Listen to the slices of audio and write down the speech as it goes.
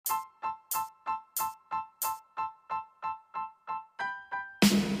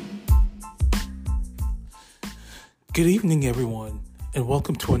Good evening, everyone, and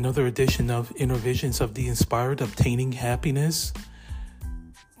welcome to another edition of Inner Visions of the Inspired Obtaining Happiness.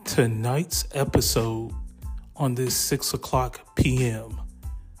 Tonight's episode on this 6 o'clock p.m.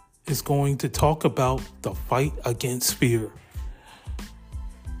 is going to talk about the fight against fear.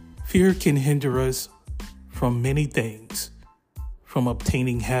 Fear can hinder us from many things, from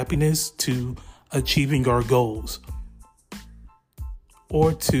obtaining happiness to achieving our goals,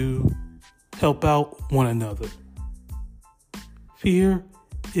 or to help out one another. Fear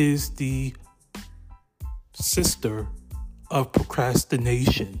is the sister of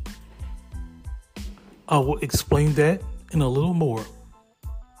procrastination. I will explain that in a little more.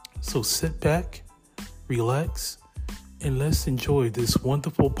 So sit back, relax, and let's enjoy this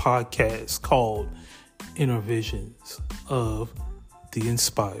wonderful podcast called Inner Visions of the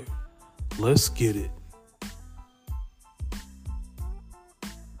Inspired. Let's get it.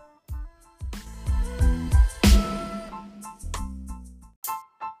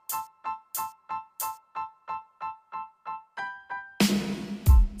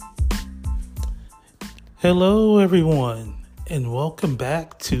 Hello, everyone, and welcome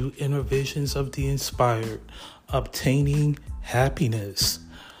back to Inner Visions of the Inspired, Obtaining Happiness.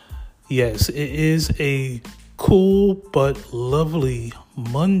 Yes, it is a cool but lovely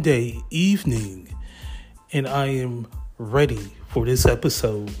Monday evening, and I am ready for this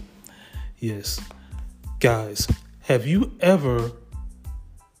episode. Yes, guys, have you ever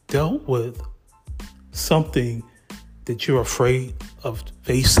dealt with something that you're afraid of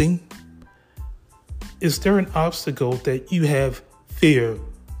facing? Is there an obstacle that you have fear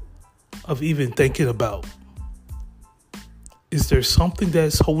of even thinking about? Is there something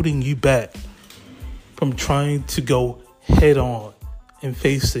that's holding you back from trying to go head on and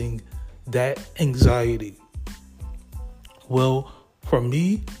facing that anxiety? Well, for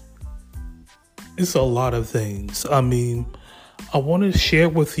me, it's a lot of things. I want to share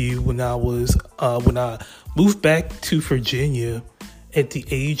with you when I moved back to Virginia at the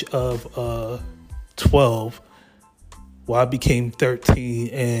age of 12, I became 13,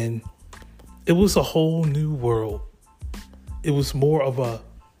 and it was a whole new world. It was more of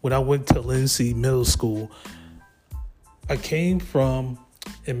when I went to Lindsay Middle School, I came from,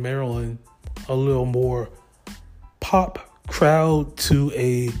 in Maryland, a little more pop crowd to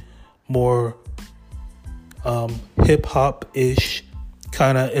a more hip-hop-ish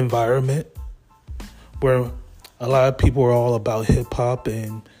kind of environment where a lot of people are all about hip-hop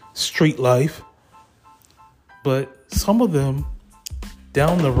and street life. But some of them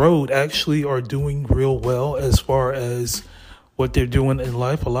down the road actually are doing real well as far as what they're doing in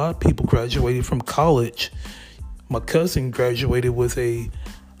life. A lot of people graduated from college. My cousin graduated with a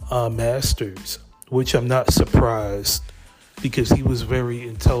master's, which I'm not surprised because he was very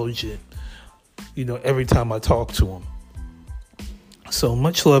intelligent, every time I talk to him. So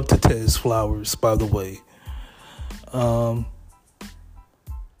much love to Tez Flowers, by the way.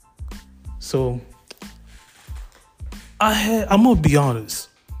 I'm going to be honest.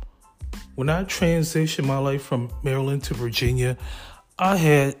 When I transitioned my life from Maryland to Virginia, I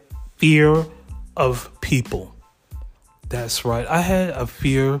had fear of people. That's right. I had a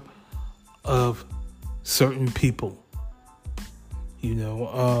fear of certain people.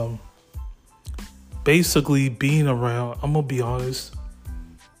 Basically being around, I'm going to be honest,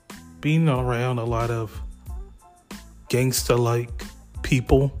 being around a lot of gangster-like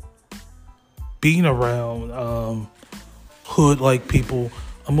people, being around hood-like people,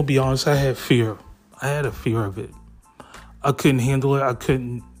 I'm gonna be honest, I had fear. I had a fear of it. I couldn't handle it. I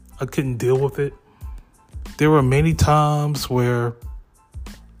couldn't deal with it. There were many times where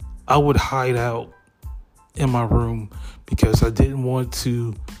I would hide out in my room because I didn't want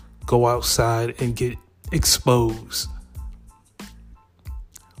to go outside and get exposed.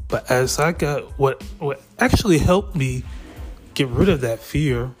 But as I got what actually helped me get rid of that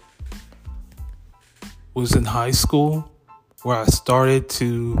fear was in high school, where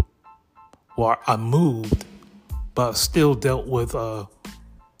I moved, but I still dealt with, a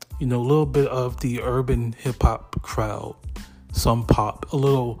little bit of the urban hip hop crowd, some pop, a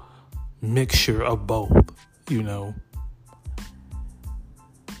little mixture of both, It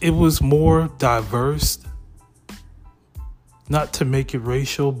was more diverse, not to make it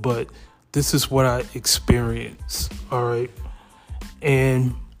racial, but this is what I experienced, all right?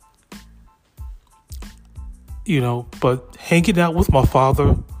 And but hanging out with my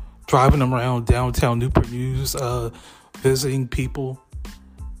father, driving around downtown Newport News, visiting people,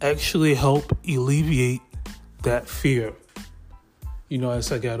 actually helped alleviate that fear,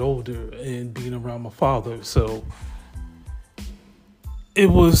 as I got older and being around my father. So it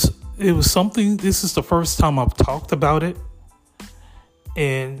was it was something, this is the first time I've talked about it.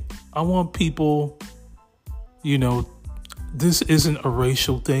 And I want people, this isn't a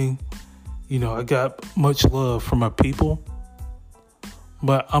racial thing. I got much love for my people.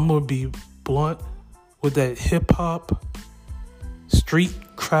 But I'm going to be blunt with that hip hop street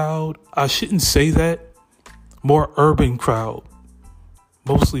crowd. I shouldn't say that. More urban crowd.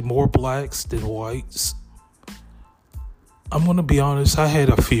 Mostly more blacks than whites. I'm going to be honest, I had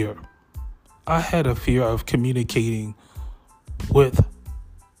a fear. I had a fear of communicating with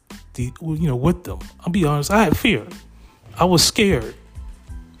with them. I'll be honest, I had fear. I was scared.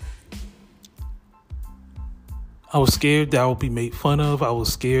 I was scared that I would be made fun of. I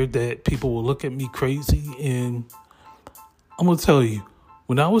was scared that people would look at me crazy. And I'm going to tell you,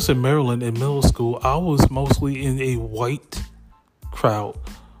 when I was in Maryland in middle school, I was mostly in a white crowd.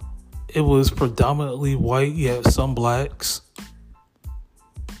 It was predominantly white. You had some blacks.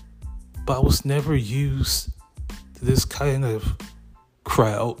 But I was never used to this kind of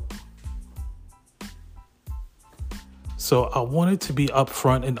crowd. So I wanted to be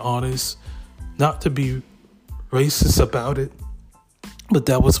upfront and honest, not to be racist about it, but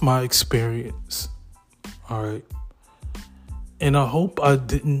that was my experience. All right. And I hope I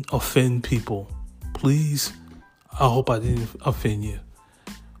didn't offend people. Please, I hope I didn't offend you.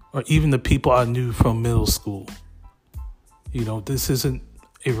 Or even the people I knew from middle school. This isn't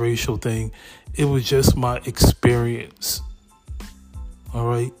a racial thing. It was just my experience. All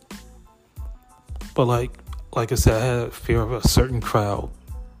right. But like I said, I had a fear of a certain crowd.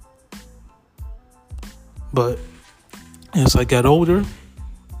 But as I got older,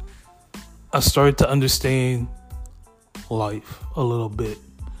 I started to understand life a little bit.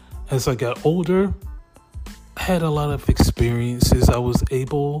 As I got older, I had a lot of experiences. I was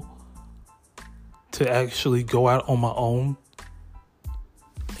able to actually go out on my own.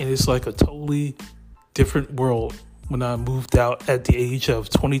 And it's like a totally different world when I moved out at the age of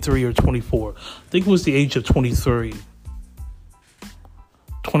 23 or 24. I think it was the age of 23.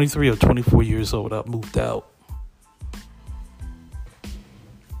 23 or 24 years old, I moved out.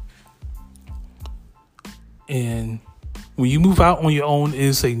 And when you move out on your own,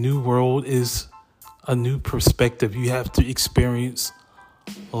 is a new world, is a new perspective. You have to experience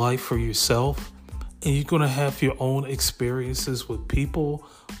life for yourself. And you're going to have your own experiences with people,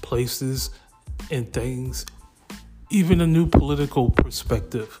 places, and things. Even a new political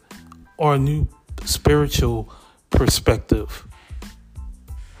perspective or a new spiritual perspective.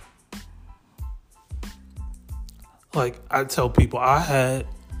 Like I tell people, I had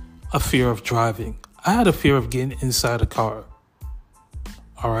a fear of driving. I had a fear of getting inside a car.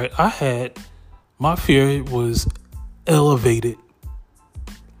 All right. My fear was elevated.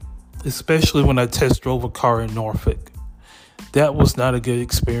 Especially when I test drove a car in Norfolk. That was not a good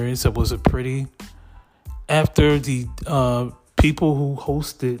experience. It wasn't pretty. After the people who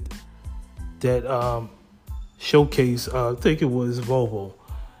hosted that showcase, I think it was Volvo,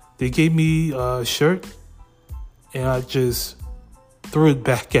 they gave me a shirt and I just threw it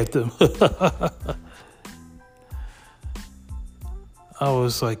back at them. I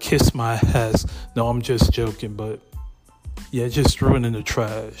was like, kiss my ass. No, I'm just joking, but yeah, just threw it in the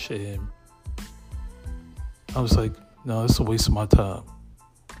trash. And I was like, no, it's a waste of my time.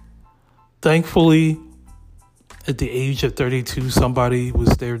 Thankfully, at the age of 32, somebody was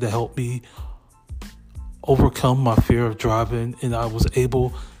there to help me overcome my fear of driving, and I was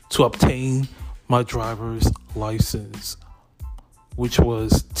able to obtain my driver's license, which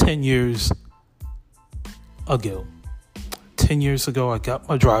was 10 years ago. 10 years ago, I got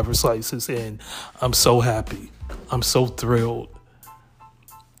my driver's license, and I'm so happy. I'm so thrilled.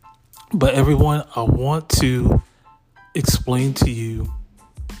 But everyone, I want to explain to you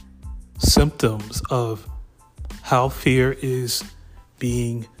symptoms of how fear is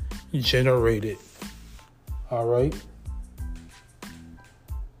being generated. All right.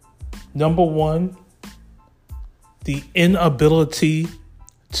 Number one, the inability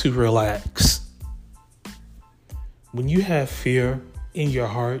to relax. When you have fear in your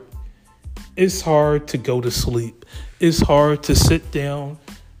heart, it's hard to go to sleep. It's hard to sit down,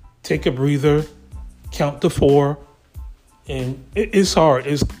 take a breather, count to 4, and it's hard.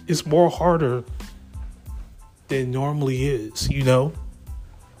 It's more harder than normally is,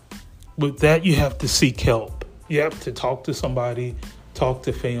 With that, you have to seek help. You have to talk to somebody, talk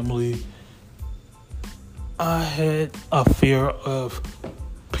to family. I had a fear of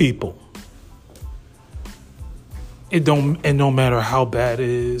people. And no matter how bad it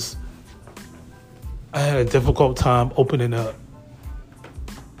is, I had a difficult time opening up.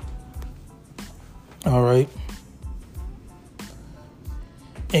 All right.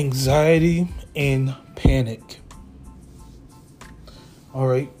 anxiety and panic. All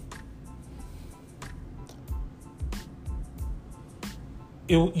right.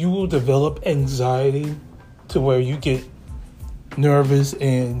 You will develop anxiety to where you get nervous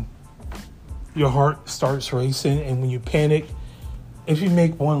and your heart starts racing. And when you panic, if you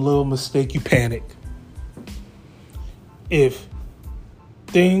make one little mistake, you panic. If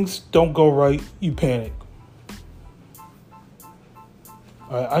things don't go right, you panic.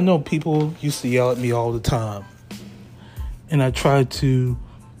 I know people used to yell at me all the time, and I tried to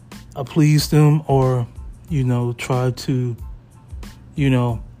please them or, try to,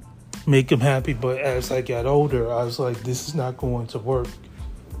 make them happy. But as I got older, I was like, this is not going to work.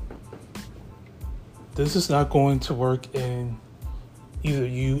 This is not going to work, and either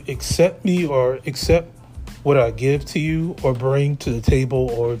you accept me or accept what I give to you or bring to the table,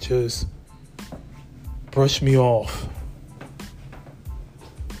 or just brush me off.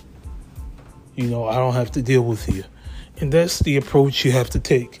 I don't have to deal with you. And that's the approach you have to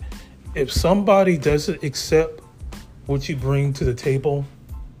take. If somebody doesn't accept what you bring to the table,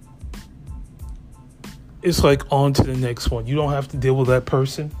 it's like on to the next one. You don't have to deal with that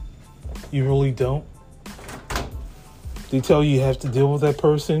person. You really don't. They tell you have to deal with that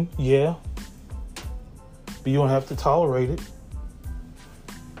person. Yeah. But you don't have to tolerate it.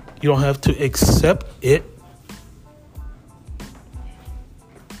 You don't have to accept it.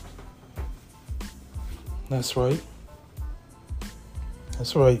 That's right.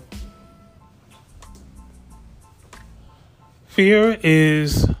 That's right. Fear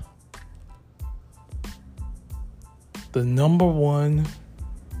is the number one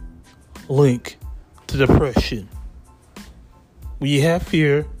link to depression. When you have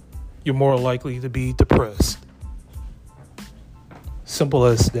fear, you're more likely to be depressed. Simple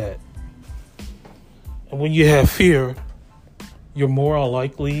as that. And when you have fear, you're more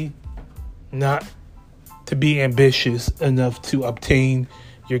likely not to be ambitious enough to obtain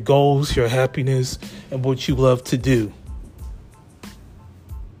your goals, your happiness, and what you love to do.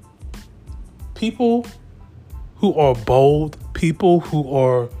 People who are bold, people who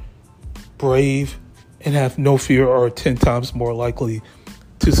are brave and have no fear are 10 times more likely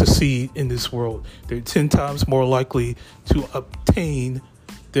to succeed in this world. They're 10 times more likely to obtain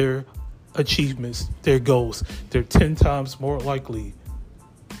their achievements, their goals. They're 10 times more likely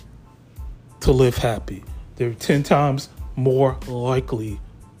to live happy. They're 10 times more likely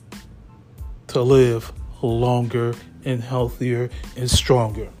to live longer and healthier and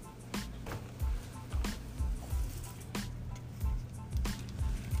stronger.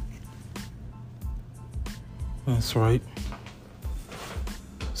 That's right.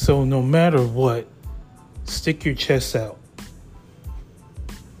 So no matter what, stick your chest out.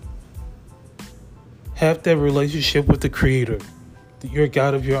 Have that relationship with the Creator, your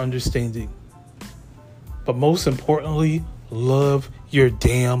God of your understanding. But most importantly, love your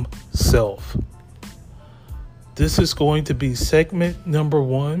damn self. This is going to be segment number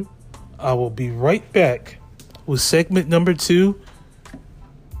 1. I will be right back with segment number 2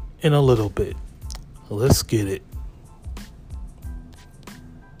 in a little bit. Let's get it.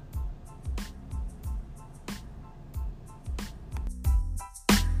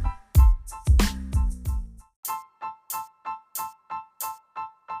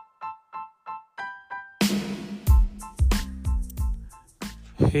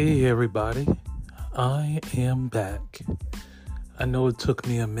 Hey everybody, I am back. I know it took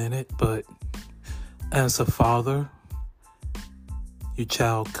me a minute, but as a father, your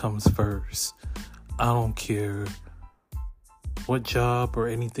child comes first. I don't care what job or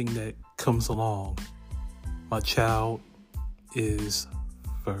anything that comes along. My child is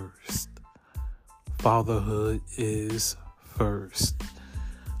first. Fatherhood is first.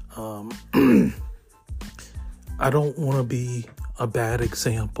 I don't want to be a bad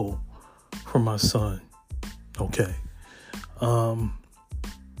example for my son. Okay.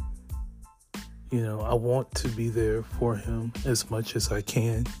 I want to be there for him as much as I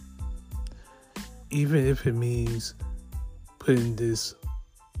can. Even if it means putting this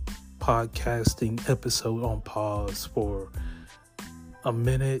podcasting episode on pause for a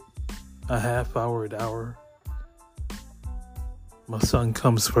minute, a half hour, an hour. My son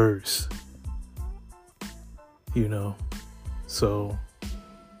comes first. So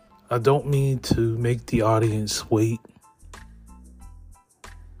I don't mean to make the audience wait,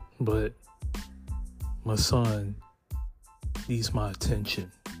 but my son needs my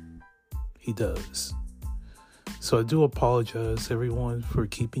attention. He does. So I do apologize, everyone, for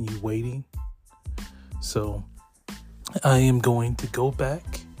keeping you waiting. So I am going to go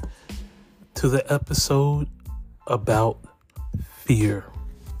back to the episode about fear.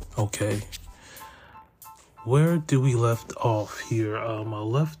 Okay. Where do we left off here? I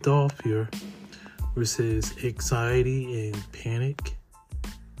left off here where it says anxiety and panic.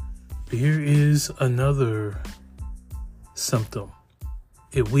 But here is another symptom.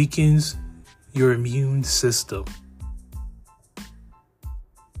 It weakens your immune system.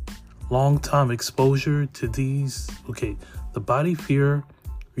 Long-time exposure to these. Okay, the body fear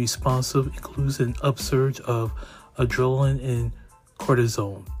responsive includes an upsurge of adrenaline and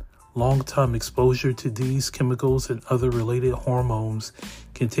cortisol. Long-time exposure to these chemicals and other related hormones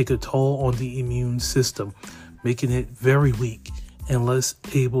can take a toll on the immune system, making it very weak and less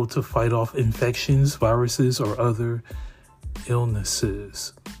able to fight off infections, viruses, or other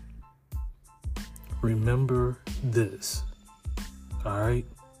illnesses. Remember this, all right?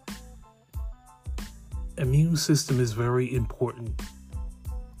 Immune system is very important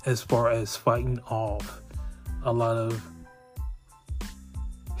as far as fighting off a lot of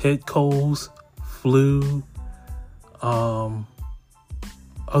head colds, flu, other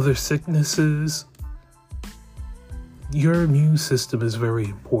sicknesses. Your immune system is very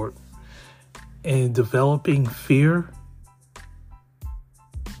important. And developing fear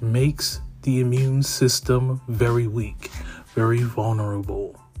makes the immune system very weak, very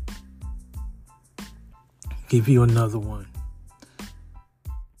vulnerable. Give you another one.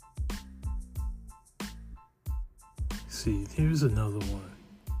 See, here's another one.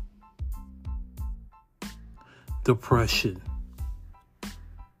 Depression.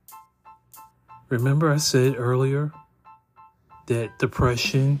 Remember I said earlier that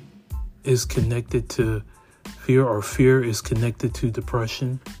depression is connected to fear, or fear is connected to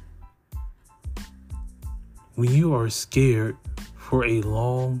depression? When you are scared for a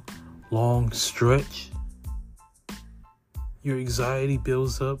long stretch, your anxiety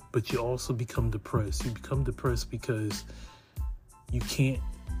builds up, but you also become depressed. You become depressed because you can't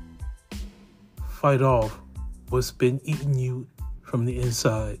fight off what's been eating you from the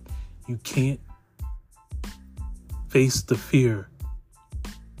inside. You can't face the fear.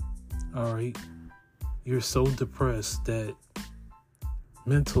 All right? You're so depressed that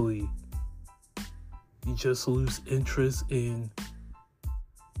mentally you just lose interest in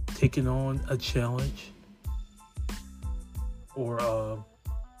taking on a challenge or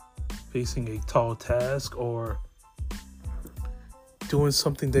facing a tall task or doing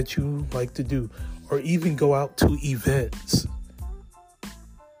something that you like to do, or even go out to events.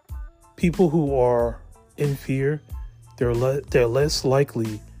 People who are in fear, they're less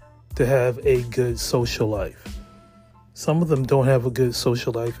likely to have a good social life. Some of them don't have a good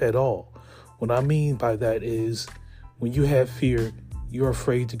social life at all. What I mean by that is when you have fear, you're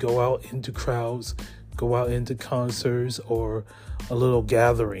afraid to go out into crowds, go out into concerts or a little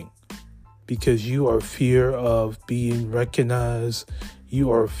gathering because you are fear of being recognized.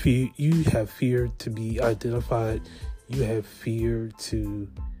 You have fear to be identified. You have fear to,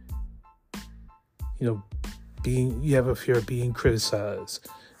 you have a fear of being criticized.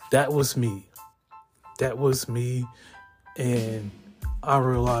 That was me. And I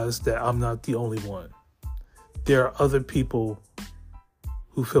realized that I'm not the only one. There are other people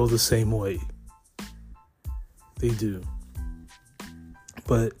who feel the same way. They do.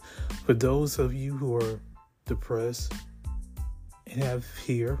 But for those of you who are depressed and have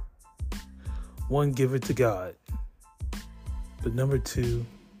fear, one, give it to God. But number two,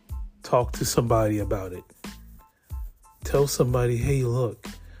 talk to somebody about it. Tell somebody, hey, look,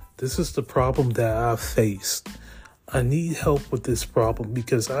 this is the problem that I've faced. I need help with this problem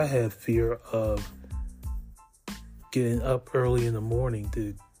because I have fear of getting up early in the morning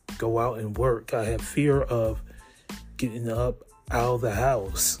to go out and work. I have fear of getting up out of the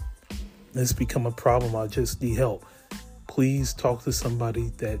house. It's become a problem. I just need help. Please talk to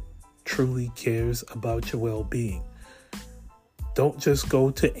somebody that truly cares about your well-being. Don't just go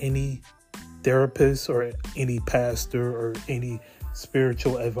to any therapist or any pastor or any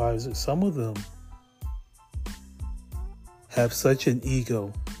spiritual advisor. Some of them have such an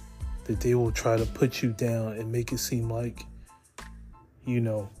ego that they will try to put you down and make it seem like,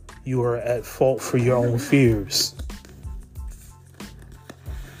 you are at fault for your own fears.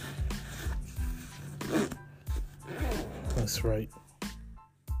 That's right.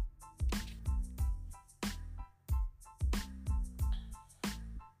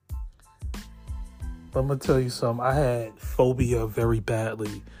 But I'm going to tell you something. I had phobia very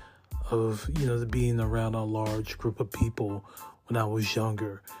badly of, being around a large group of people when I was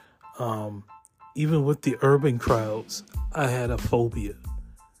younger. Even with the urban crowds, I had a phobia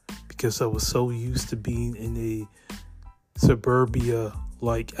because I was so used to being in a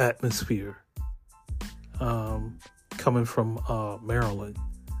suburbia-like atmosphere, coming from Maryland.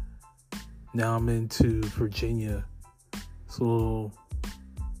 Now I'm into Virginia. It's a little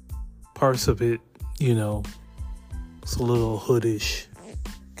parts of it, it's a little hoodish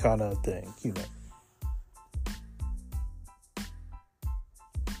kind of thing,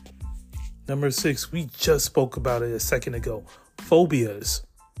 Number 6, we just spoke about it a second ago. Phobias.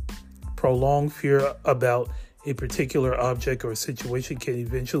 Prolonged fear about a particular object or situation can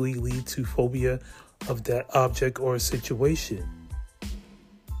eventually lead to phobia of that object or situation.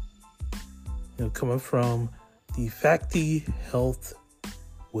 Coming from the Facti Health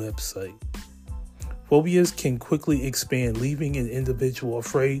website. Phobias can quickly expand, leaving an individual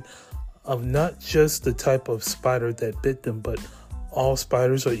afraid of not just the type of spider that bit them, but all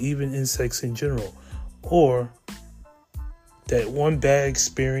spiders or even insects in general. Or that one bad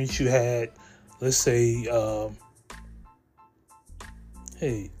experience you had, let's say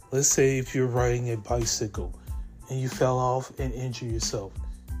if you're riding a bicycle and you fell off and injured yourself.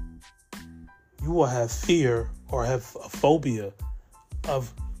 You will have fear or have a phobia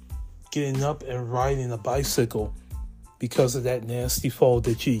of getting up and riding a bicycle because of that nasty fall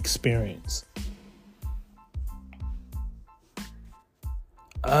that you experienced.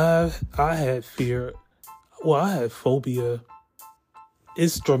 I had fear. Well, I had phobia.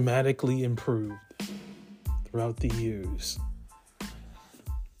 It's dramatically improved throughout the years.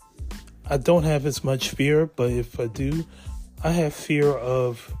 I don't have as much fear, but if I do, I have fear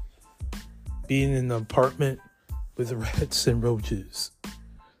of being in an apartment with rats and roaches.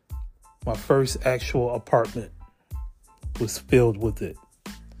 My first actual apartment was filled with it.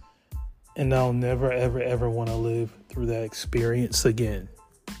 And I'll never, ever, ever want to live through that experience again.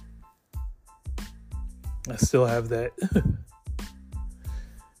 I still have that.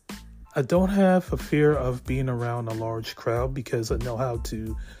 I don't have a fear of being around a large crowd because I know how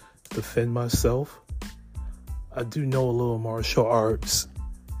to defend myself. I do know a little martial arts.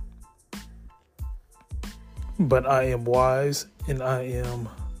 But I am wise and I am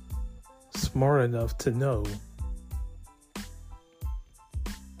smart enough to know,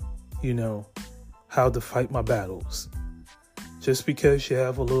 how to fight my battles. Just because you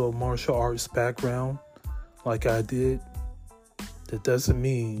have a little martial arts background, like I did, that doesn't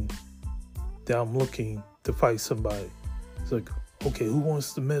mean that I'm looking to fight somebody. It's like, okay, who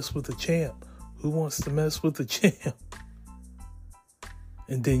wants to mess with the champ? Who wants to mess with the champ?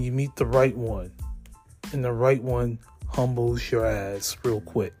 And then you meet the right one. And the right one humbles your ass real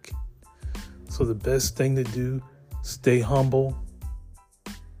quick. So the best thing to do, stay humble,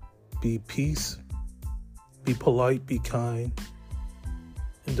 be peace, be polite, be kind,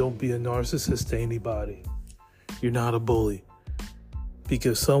 and don't be a narcissist to anybody. You're not a bully.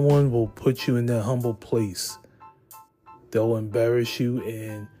 Because someone will put you in that humble place. They'll embarrass you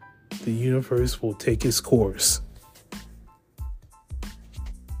and the universe will take its course.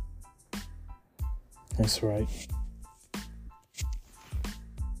 That's right.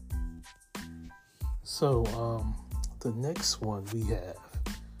 So, the next one we have.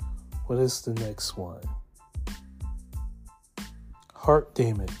 What is the next one? Heart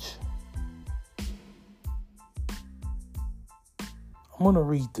damage. I'm going to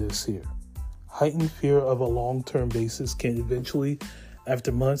read this here. Heightened fear of a long-term basis can eventually,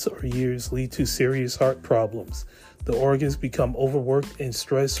 after months or years, lead to serious heart problems. The organs become overworked and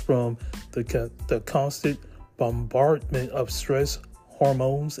stressed from the constant bombardment of stress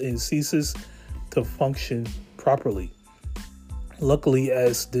hormones and ceases to function properly. Luckily,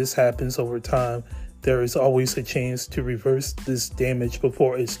 as this happens over time, there is always a chance to reverse this damage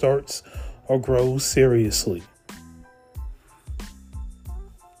before it starts or grows seriously.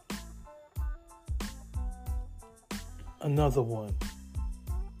 Another one.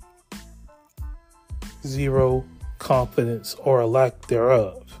 Zero confidence or a lack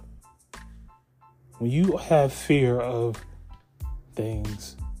thereof. When you have fear of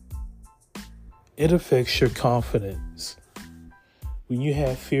things, it affects your confidence. When you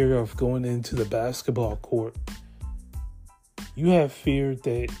have fear of going into the basketball court, you have fear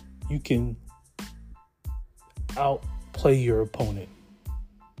that you can outplay your opponent.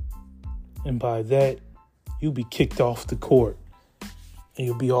 And by that, you'll be kicked off the court and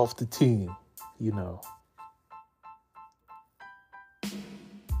you'll be off the team,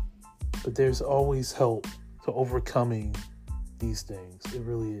 But there's always help to overcoming these things. It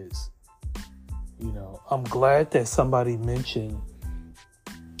really is. I'm glad that somebody mentioned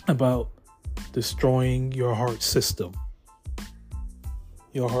about destroying your heart system.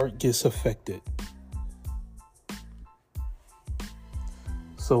 Your heart gets affected.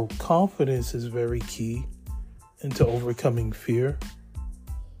 So confidence is very key into overcoming fear,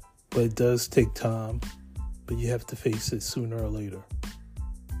 but it does take time, but you have to face it sooner or later.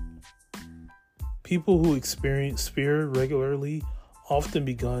 People who experience fear regularly often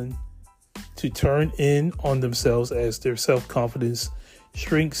begun to turn in on themselves as their self-confidence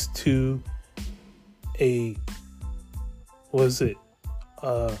shrinks to a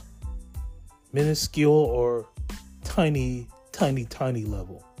minuscule or tiny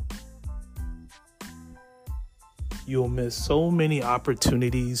level. You'll miss so many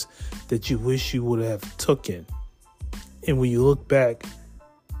opportunities that you wish you would have taken. And when you look back,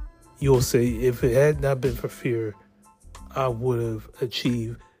 you'll say, if it had not been for fear, I would have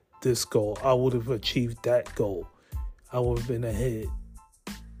achieved this goal. I would have achieved that goal. I would have been ahead.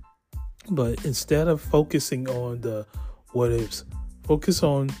 But instead of focusing on the what ifs, focus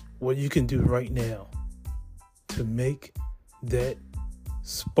on what you can do right now to make that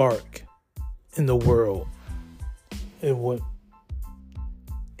spark in the world.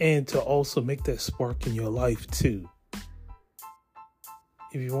 And to also make that spark in your life too.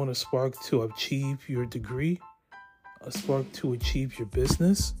 If you want a spark to achieve your degree, a spark to achieve your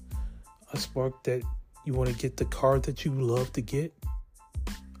business, a spark that you want to get the car that you love to get,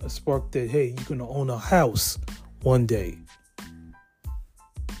 a spark that, hey, you're going to own a house one day.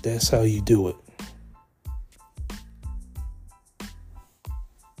 That's how you do it.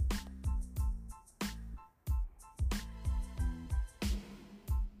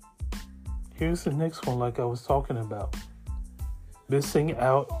 Here's the next one, like I was talking about. Missing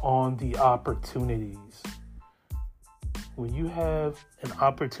out on the opportunities. When you have an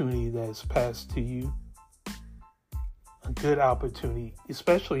opportunity that's passed to you, a good opportunity,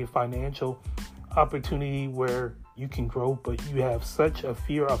 especially a financial opportunity where you can grow, but you have such a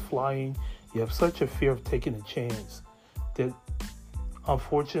fear of flying, you have such a fear of taking a chance that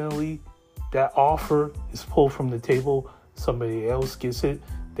unfortunately that offer is pulled from the table, somebody else gets it,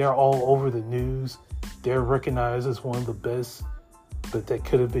 they're all over the news, they're recognized as one of the best, but that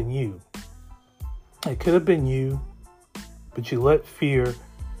could have been you. It could have been you, but you let fear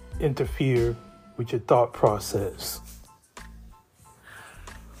interfere with your thought process.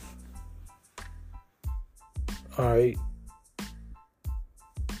 All right.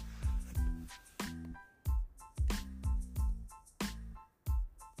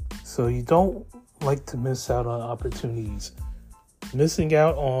 So you don't like to miss out on opportunities. Missing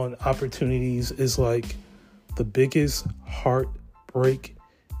out on opportunities is like the biggest heartbreak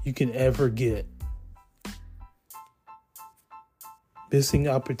you can ever get. Missing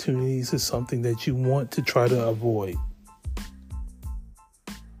opportunities is something that you want to try to avoid.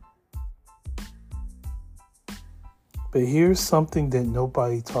 But here's something that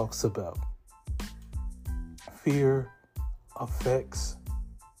nobody talks about. Fear affects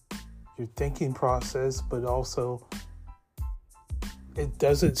your thinking process, but also it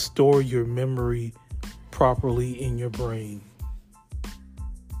doesn't store your memory properly in your brain.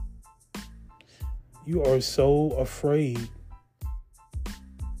 You are so afraid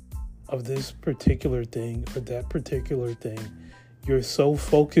of this particular thing or that particular thing. You're so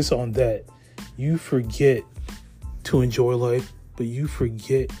focused on that. You forget to enjoy life, but you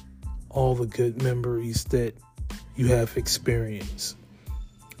forget all the good memories that you have experienced.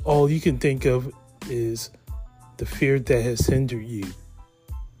 All you can think of is the fear that has hindered you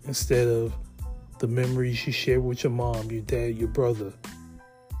instead of the memories you share with your mom, your dad, your brother,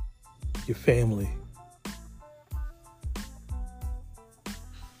 your family.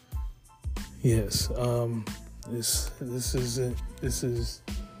 Yes, this is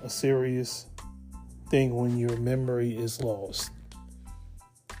a serious thing when your memory is lost.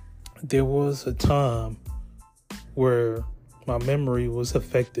 There was a time where my memory was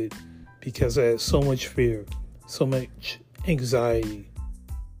affected because I had so much fear, so much anxiety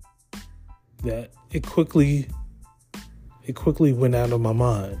that it quickly went out of my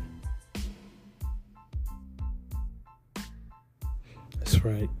mind. That's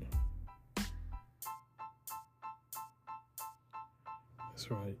right. That's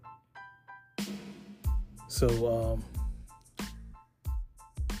right. So,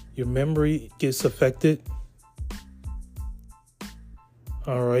 your memory gets affected.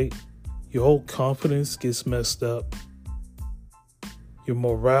 All right. Your whole confidence gets messed up. Your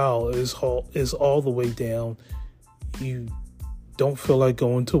morale is all the way down. You don't feel like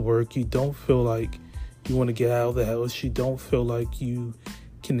going to work. You don't feel like you want to get out of the house. You don't feel like you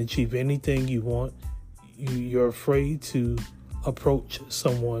can achieve anything you want. You're afraid to approach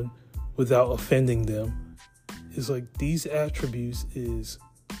someone without offending them. It's like these attributes is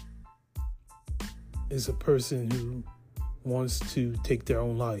a person who wants to take their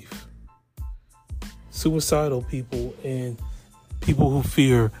own life. Suicidal people and people who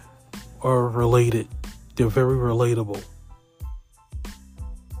fear are related. They're very relatable.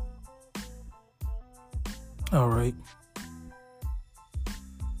 All right.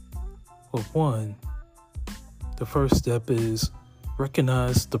 Well, one, the first step is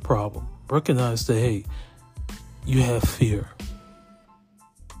recognize the problem. Recognize that, hey, you have fear.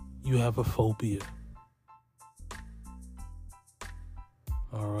 You have a phobia.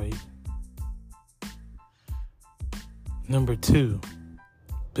 All right. Number two,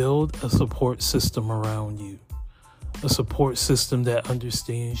 build a support system around you. A support system that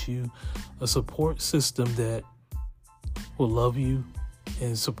understands you. A support system that will love you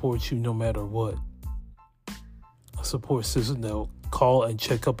and support you no matter what. A support system that will call and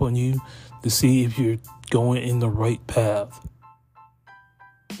check up on you to see if you're going in the right path.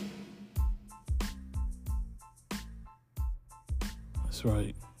 That's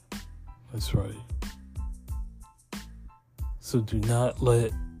right. That's right. So do not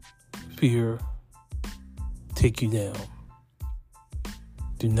let fear take you down.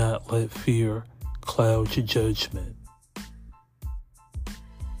 Do not let fear cloud your judgment.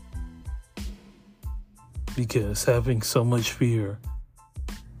 Because having so much fear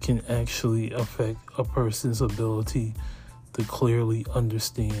can actually affect a person's ability to clearly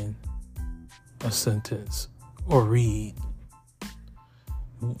understand a sentence or read.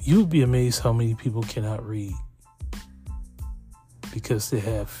 You'd be amazed how many people cannot read because they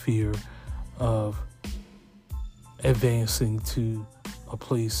have fear of advancing to a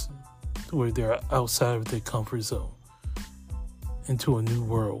place where they're outside of their comfort zone, into a new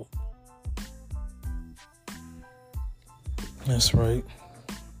world. That's right.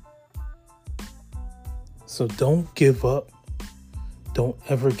 So don't give up. Don't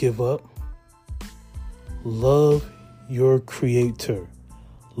ever give up. Love your Creator.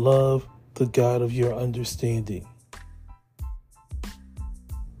 Love the God of your understanding.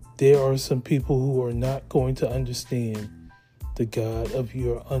 There are some people who are not going to understand the God of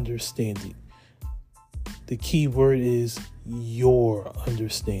your understanding. The key word is your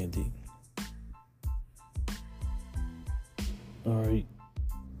understanding. All right.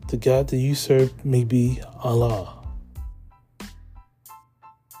 The God that you serve may be Allah.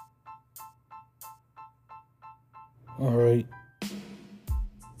 All right.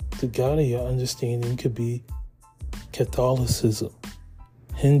 The God of your understanding could be Catholicism,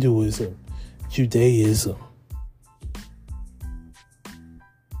 Hinduism, Judaism.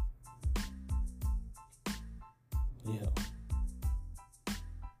 Yeah.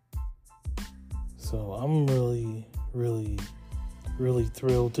 So I'm really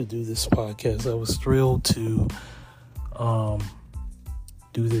thrilled to do this podcast. I was thrilled to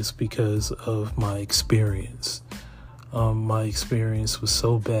do this because of my experience. My experience was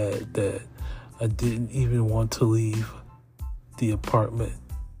so bad that I didn't even want to leave the apartment.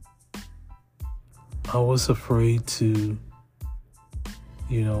 I was afraid to,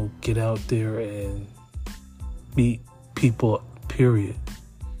 get out there and meet people, period.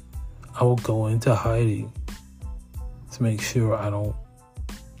 I will go into hiding to make sure I don't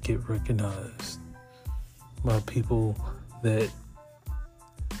get recognized by people that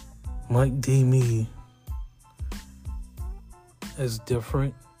might deem me as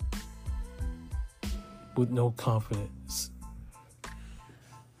different with no confidence.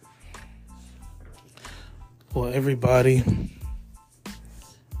 Well, everybody,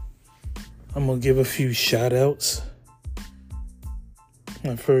 I'm going to give a few shout outs.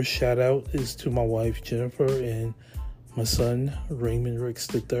 My first shout out is to my wife, Jennifer, and my son, Raymond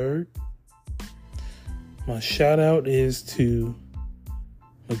Ricks III. My shout out is to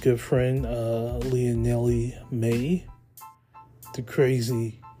my good friend, Leonelli May, the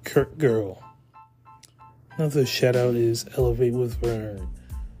crazy Kirk girl. Another shout out is Elevate with Vern.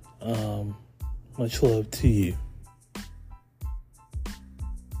 Much love to you.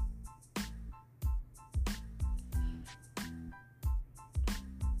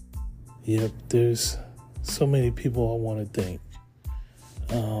 Yep, there's so many people I want to thank.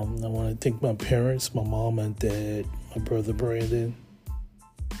 I want to thank my parents, my mom and dad, my brother Brandon,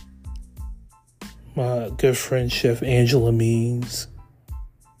 my good friend Chef Angela Means,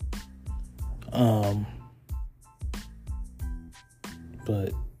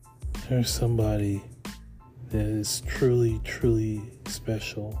 but there's somebody that is truly, truly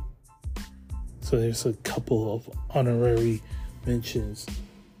special. So there's a couple of honorary mentions.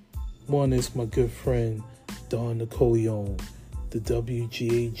 One is my good friend Dawn Napoleon, the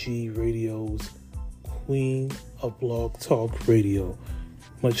WGAG Radio's Queen of Blog Talk Radio.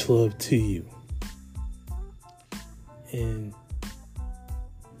 Much love to you. And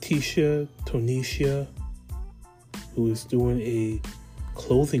Tonisha, who is doing a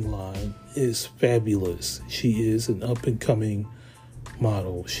clothing line, is fabulous. She is an up-and-coming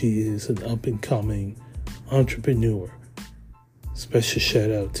model. She is an up-and-coming entrepreneur. Special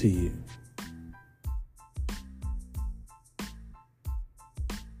shout out to you.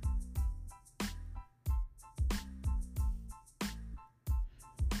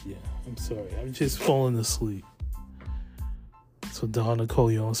 Yeah, I'm sorry. I'm just falling asleep. So Donna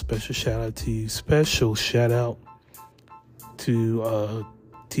Coleon, special shout out to you. Special shout out to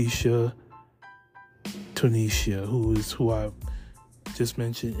Tisha Tunisia, who I just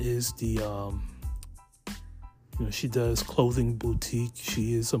mentioned is the she does clothing boutique.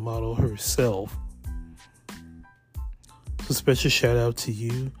 She is a model herself. So special shout out to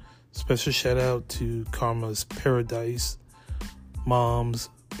you. Special shout out to Karma's Paradise Moms,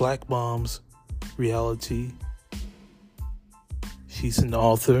 Black Moms Reality. She's an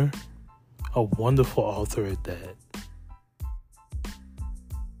author, a wonderful author at that.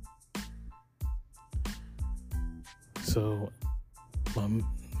 So my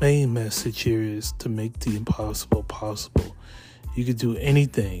main message here is to make the impossible possible. You can do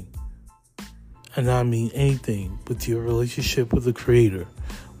anything, and I mean anything, with your relationship with the Creator.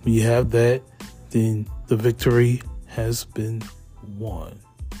 When you have that, then the victory has been won.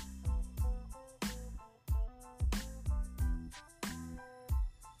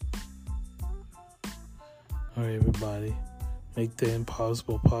 All right, everybody. Make the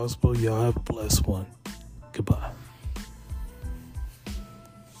impossible possible. Y'all have a blessed one. Goodbye.